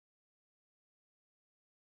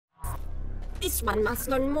This one must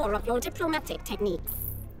learn more of your diplomatic techniques.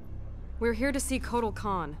 We're here to see Kotal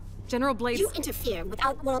Kahn. General Blades... You interfere with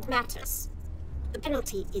outworld matters. The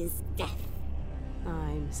penalty is death.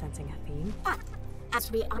 I'm sensing a theme. But,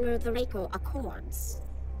 as we honor the Reiko Accords,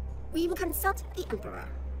 we will consult the Emperor.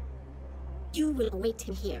 You will await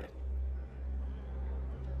him here.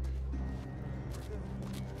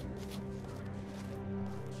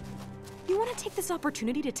 You want to take this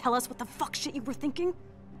opportunity to tell us what the fuck shit you were thinking?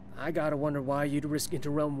 I gotta wonder why you'd risk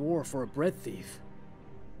interrealm war for a bread thief.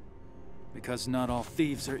 Because not all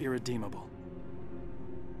thieves are irredeemable.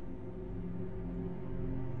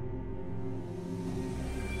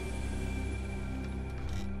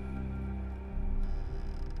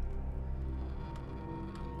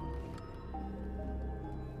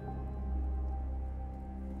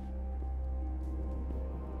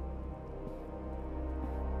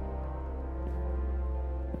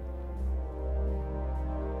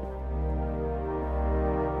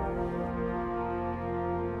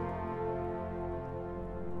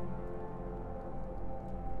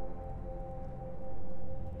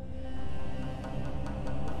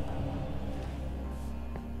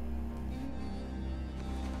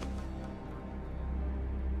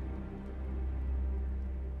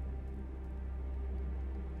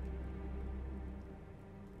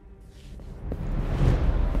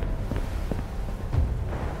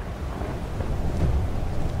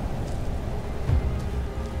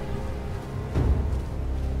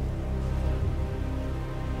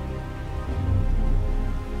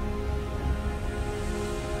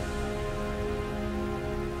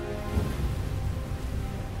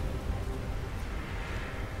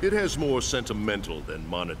 It has more sentimental than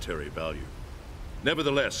monetary value.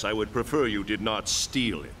 Nevertheless, I would prefer you did not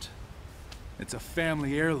steal it. It's a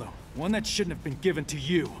family heirloom, one that shouldn't have been given to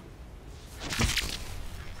you.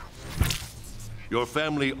 Your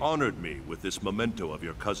family honored me with this memento of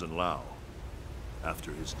your cousin Lao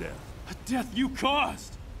after his death. A death you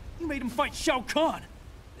caused! You made him fight Shao Kahn,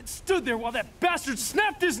 and stood there while that bastard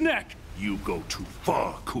snapped his neck! You go too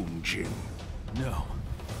far, Kun Jin. No,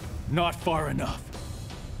 not far enough.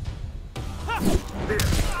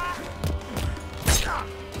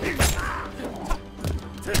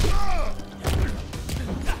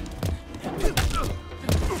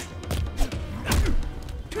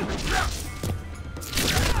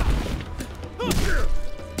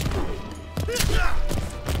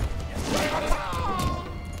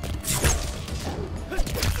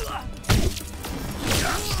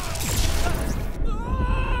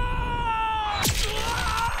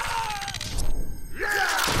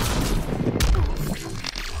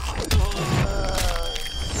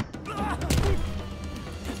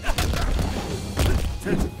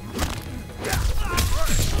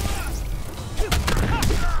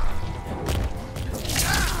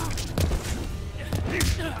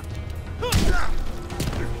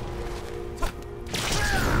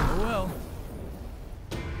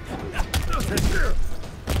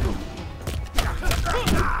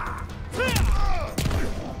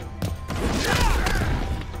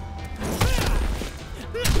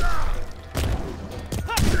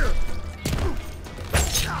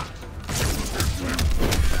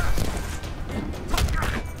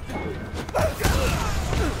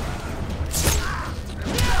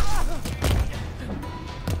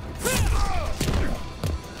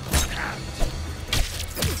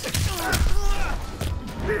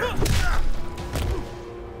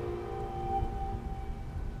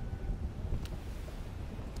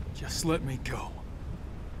 Just let me go.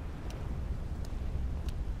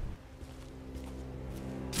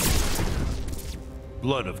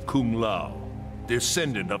 Blood of Kung Lao,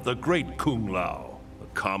 descendant of the great Kung Lao, a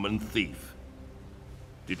common thief.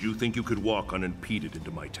 Did you think you could walk unimpeded into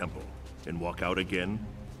my temple and walk out again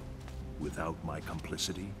without my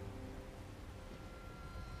complicity?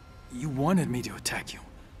 You wanted me to attack you.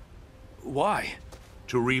 Why?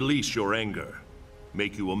 To release your anger,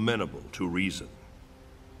 make you amenable to reason.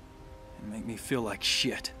 And make me feel like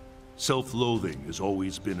shit. Self-loathing has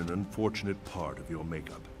always been an unfortunate part of your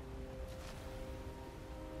makeup.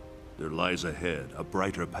 There lies ahead a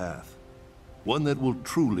brighter path, one that will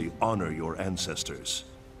truly honor your ancestors,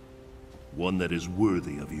 one that is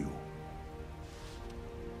worthy of you.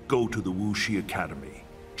 Go to the Wuxi Academy,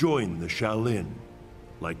 join the Shaolin,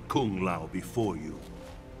 like Kung Lao before you.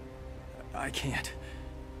 I can't.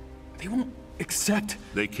 They won't accept.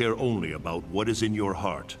 They care only about what is in your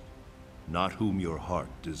heart, not whom your heart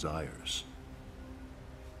desires.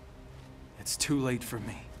 It's too late for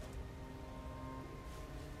me.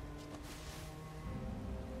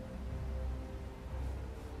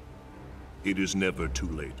 It is never too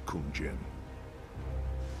late, Kun Jin.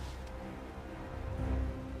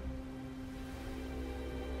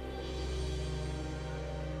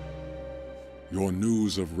 Your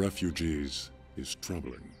news of refugees is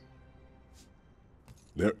troubling.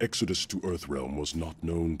 Their exodus to Earthrealm was not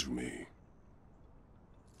known to me.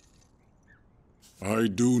 I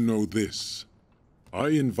do know this. I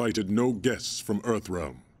invited no guests from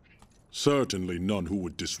Earthrealm. Certainly none who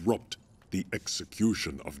would disrupt the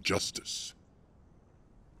execution of justice.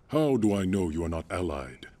 How do I know you are not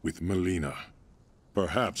allied with Mileena?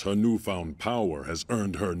 Perhaps her newfound power has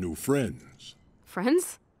earned her new friends.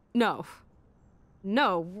 Friends? No.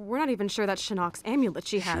 No, we're not even sure that's Shinnok's amulet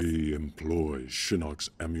she has. She employs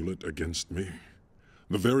Shinnok's amulet against me?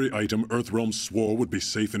 The very item Earthrealm swore would be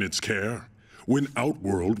safe in its care? When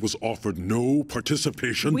Outworld was offered no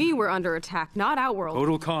participation? We were under attack, not Outworld.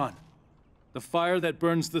 Kotal Kahn, the fire that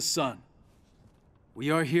burns the sun.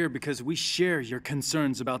 We are here because we share your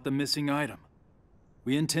concerns about the missing item.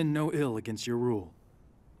 We intend no ill against your rule.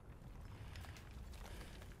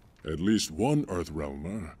 At least one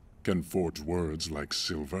Earthrealmer can forge words like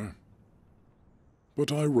silver.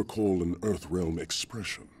 But I recall an Earthrealm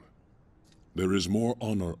expression. There is more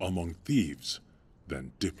honor among thieves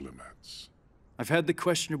than diplomats. I've had the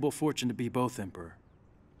questionable fortune to be both, Emperor.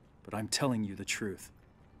 But I'm telling you the truth.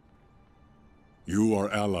 You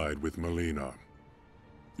are allied with Mileena.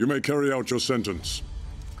 You may carry out your sentence.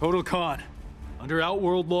 Kotal Kahn, under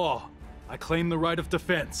Outworld law, I claim the right of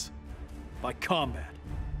defense. By combat.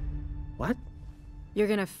 What? You're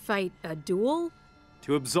gonna fight a duel?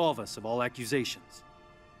 To absolve us of all accusations.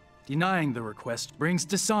 Denying the request brings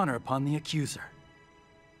dishonor upon the accuser.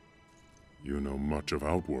 You know much of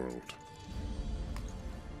Outworld.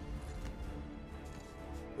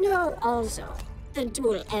 No, also, the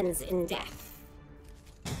duel ends in death.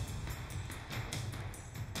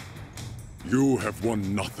 You have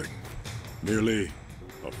won nothing. Merely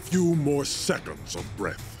a few more seconds of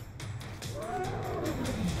breath.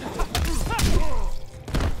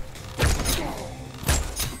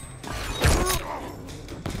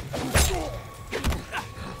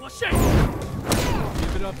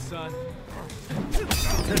 Give it up, son.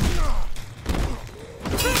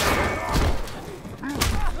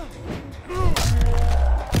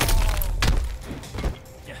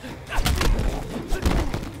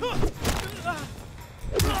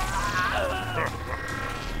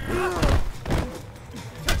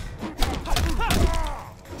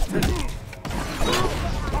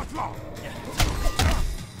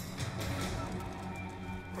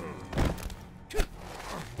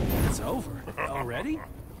 It's over. Already?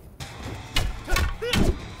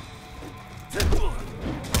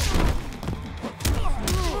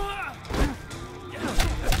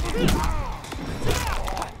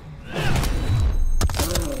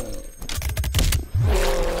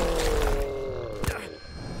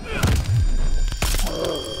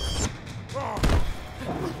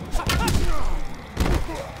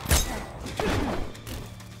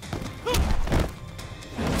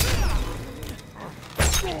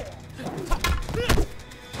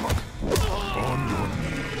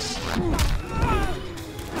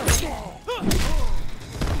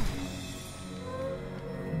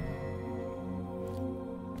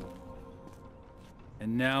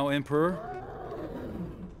 And now, Emperor?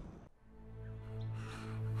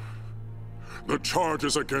 The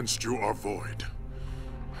charges against you are void.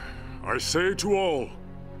 I say to all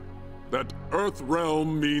that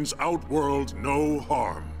Earthrealm means Outworld no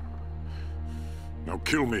harm. Now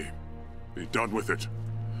kill me. Be done with it.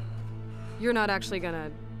 You're not actually gonna...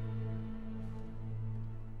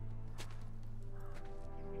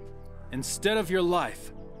 Instead of your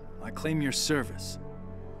life, I claim your service.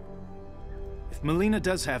 If Mileena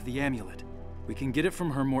does have the amulet, we can get it from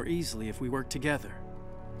her more easily if we work together.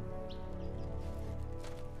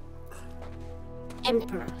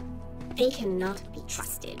 Emperor, they cannot be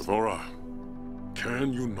trusted. Ferra,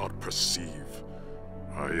 can you not perceive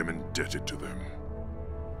I am indebted to them?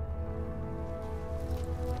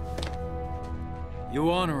 You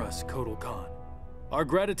honor us, Kotal Kahn. Our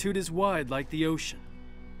gratitude is wide like the ocean.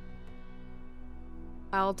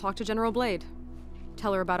 I'll talk to General Blade.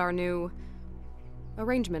 Tell her about our new...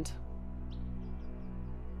 arrangement.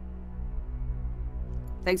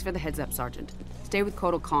 Thanks for the heads up, Sergeant. Stay with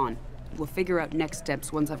Kotal Kahn. We'll figure out next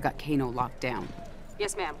steps once I've got Kano locked down.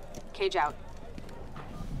 Yes, ma'am. Cage out.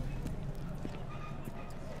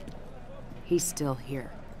 He's still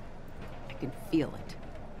here. I can feel it.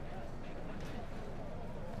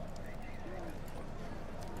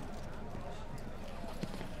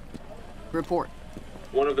 Report.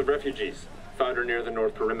 One of the refugees. Found her near the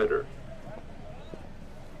north perimeter.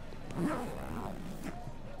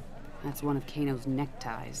 That's one of Kano's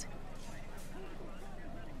neckties.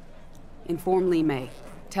 Inform Li Mei.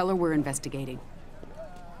 Tell her we're investigating.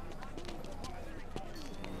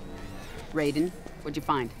 Raiden, what'd you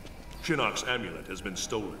find? Shinnok's amulet has been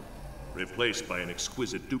stolen, replaced by an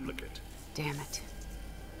exquisite duplicate. Damn it.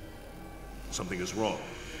 Something is wrong.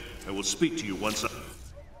 I will speak to you once I...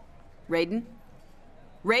 Raiden?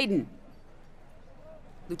 Raiden!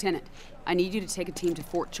 Lieutenant, I need you to take a team to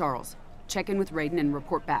Fort Charles. Check in with Raiden and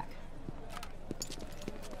report back.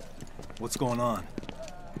 What's going on?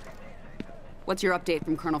 What's your update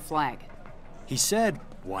from Colonel Flagg? He said,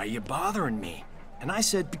 "Why are you bothering me?" And I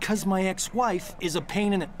said, "Because my ex-wife is a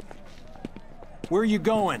pain in it." Where are you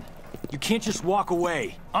going? You can't just walk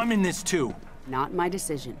away. I'm in this too. Not my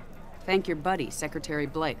decision. Thank your buddy, Secretary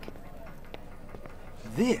Blake.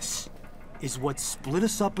 This is what split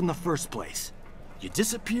us up in the first place. You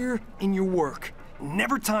disappear in your work.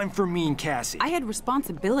 Never time for me and Cassie. I had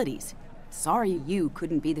responsibilities. Sorry you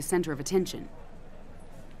couldn't be the center of attention.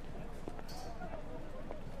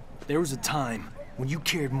 There was a time when you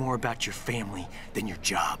cared more about your family than your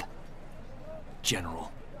job.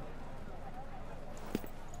 General.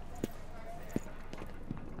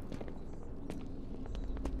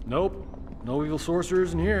 Nope. No evil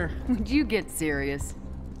sorcerers in here. Would you get serious?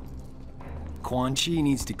 Quan Chi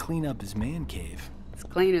needs to clean up his man cave. It's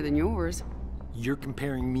cleaner than yours. You're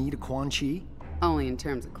comparing me to Quan Chi? Only in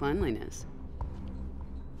terms of cleanliness.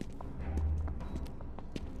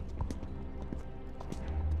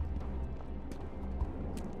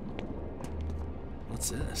 What's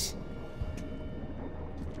this?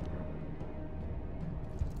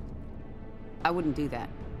 I wouldn't do that.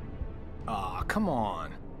 Aw, come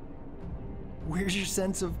on. Where's your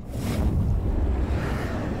sense of...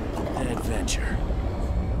 adventure?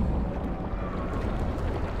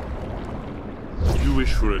 You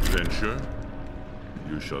wish for adventure?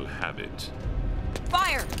 You shall have it.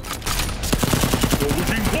 Fire!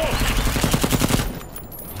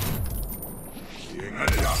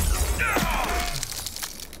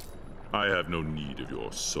 I have no need of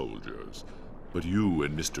your soldiers, but you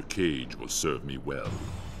and Mr. Cage will serve me well,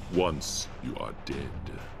 once you are dead.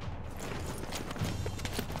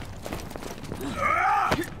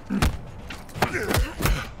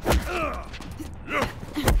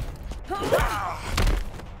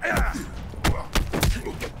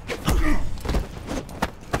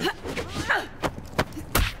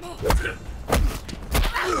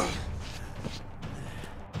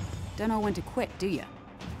 Don't know when to quit, do you?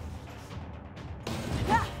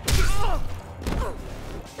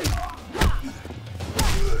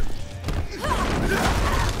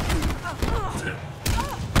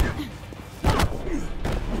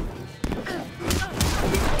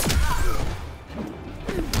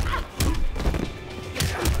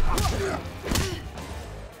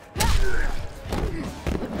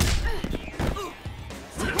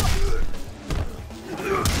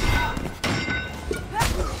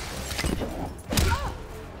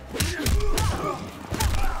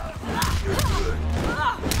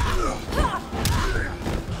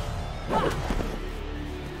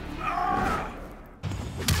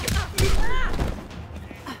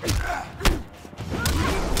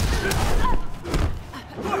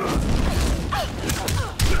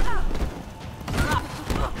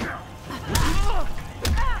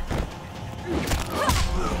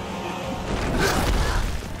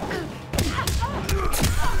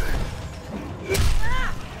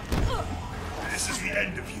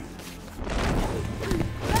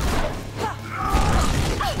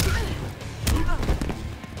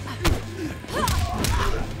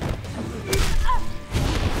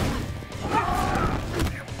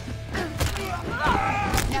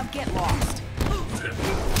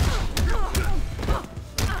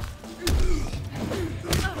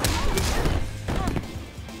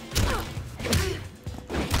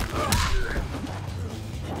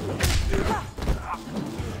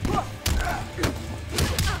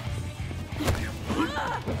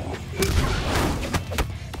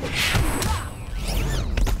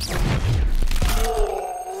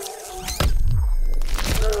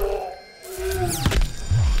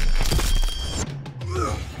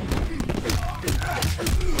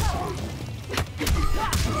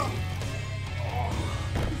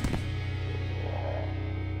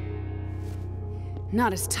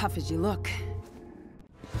 Not as tough as you look.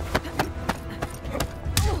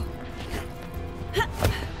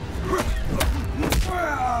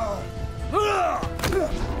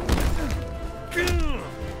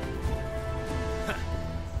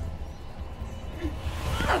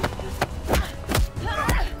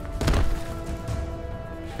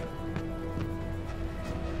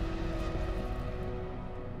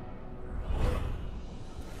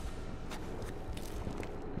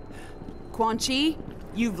 Quan Chi,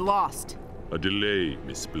 you've lost. A delay,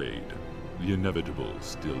 Miss Blade. The inevitable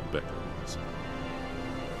still beckons.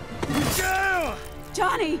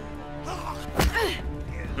 Johnny!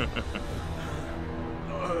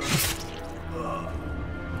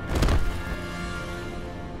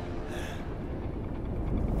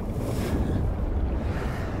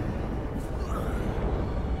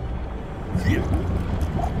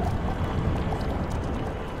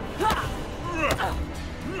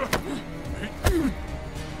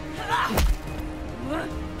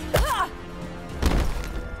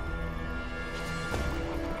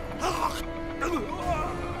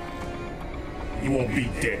 You won't be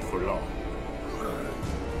dead for long.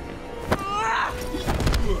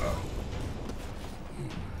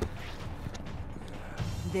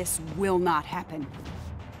 This will not happen.